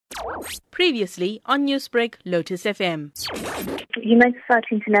Previously on Newsbreak, Lotus FM. Humane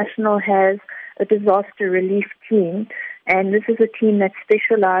Society International has a disaster relief team, and this is a team that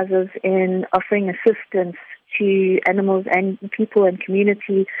specializes in offering assistance to animals and people and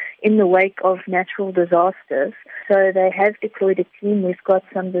community in the wake of natural disasters. So they have deployed a team. We've got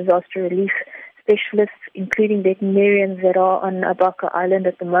some disaster relief specialists, including veterinarians that are on Abaka Island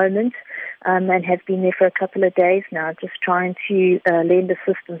at the moment, and have been there for a couple of days now, just trying to lend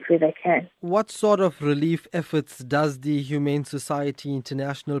assistance where they can. What sort of relief efforts does the Humane Society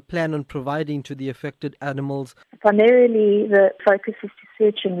International plan on providing to the affected animals? Primarily, the focus is to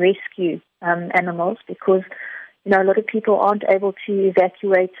search and rescue animals because, a lot of people aren't able to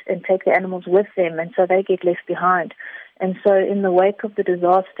evacuate and take the animals with them, and so they get left behind. And so in the wake of the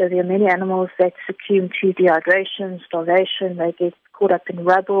disaster, there are many animals that succumb to dehydration, starvation, they get caught up in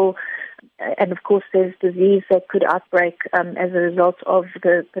rubble, and of course there's disease that could outbreak as a result of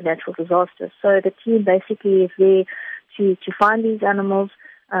the natural disaster. So the team basically is there to find these animals,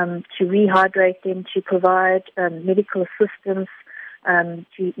 to rehydrate them, to provide medical assistance,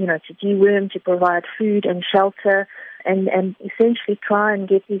 to deworm, to provide food and shelter, and essentially try and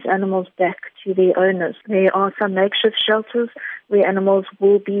get these animals back to their owners. There are some makeshift shelters where animals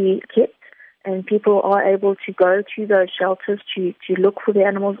will be kept, and people are able to go to those shelters to look for the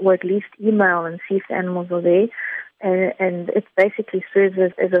animals, or at least email and see if the animals are there. And it basically serves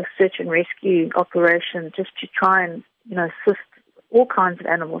as a search and rescue operation, just to try and assist all kinds of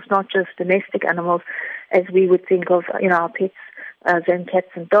animals, not just domestic animals as we would think of our pets, and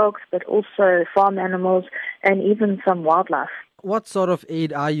cats and dogs, but also farm animals and even some wildlife. What sort of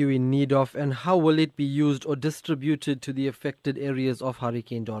aid are you in need of, and how will it be used or distributed to the affected areas of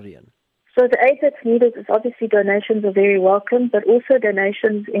Hurricane Dorian? So the aid that's needed is obviously donations are very welcome, but also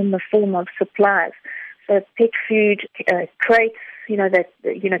donations in the form of supplies. So pet food, crates,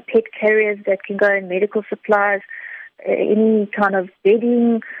 pet carriers that can go in, medical supplies, any kind of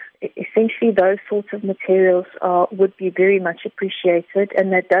bedding. Essentially, those sorts of materials would be very much appreciated,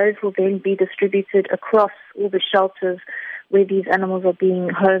 and that those will then be distributed across all the shelters where these animals are being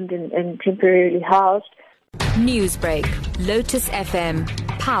homed and temporarily housed. Newsbreak, Lotus FM,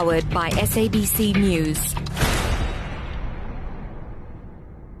 powered by SABC News.